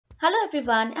Hello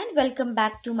everyone and welcome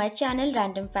back to my channel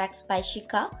Random Facts by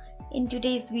Shikha. In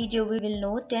today's video we will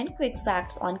know 10 quick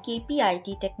facts on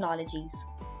KPIT technologies.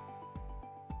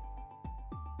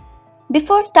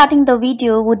 Before starting the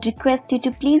video, would request you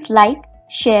to please like,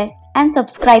 share and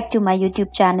subscribe to my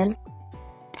YouTube channel.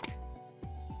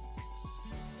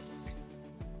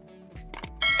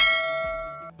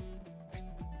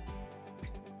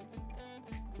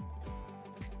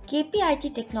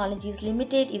 KPIT Technologies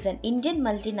Limited is an Indian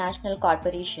multinational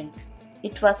corporation.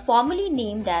 It was formerly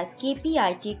named as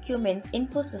KPIT Cummins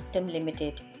Infosystem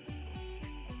Limited.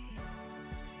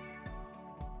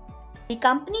 The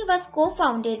company was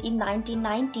co-founded in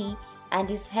 1990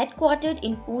 and is headquartered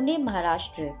in Pune,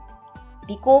 Maharashtra.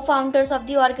 The co-founders of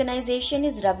the organization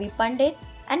is Ravi Pandit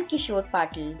and Kishore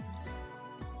Patil.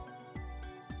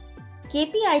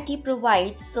 KPIT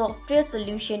provides software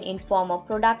solution in form of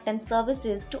product and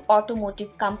services to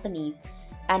automotive companies,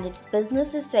 and its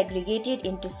business is segregated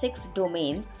into 6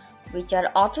 domains, which are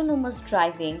autonomous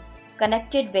driving,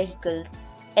 connected vehicles,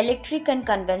 electric and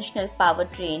conventional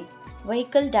powertrain,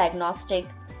 vehicle diagnostic,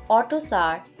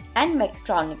 AutoSAR, and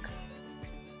mechatronics.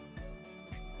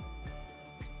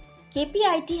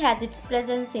 KPIT has its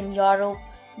presence in Europe,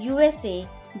 USA,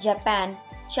 Japan,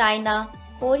 China,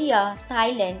 Korea,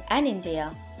 Thailand and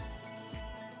India.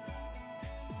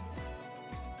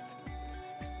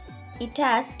 It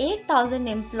has 8,000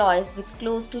 employees with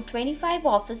close to 25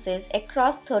 offices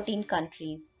across 13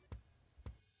 countries.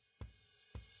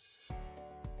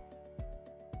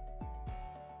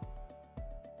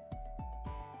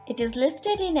 It is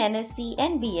listed in NSE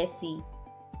and BSE.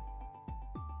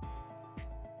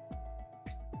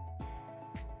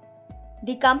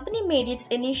 The company made its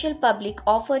initial public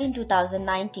offer in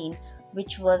 2019,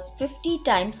 which was 50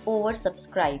 times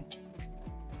oversubscribed.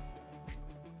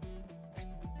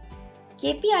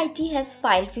 KPIT has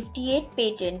filed 58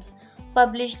 patents,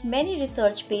 published many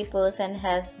research papers and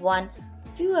has won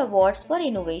few awards for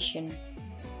innovation.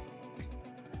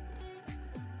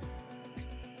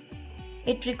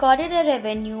 It recorded a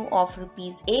revenue of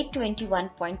Rs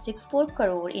 821.64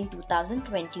 crore in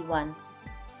 2021.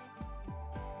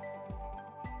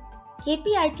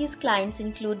 KPIT's clients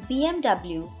include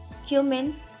BMW,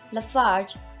 Cummins,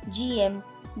 Lafarge, GM,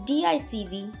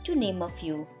 DICV to name a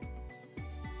few.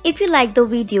 If you like the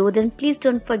video, then please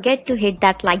don't forget to hit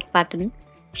that like button,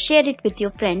 share it with your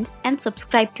friends and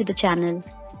subscribe to the channel.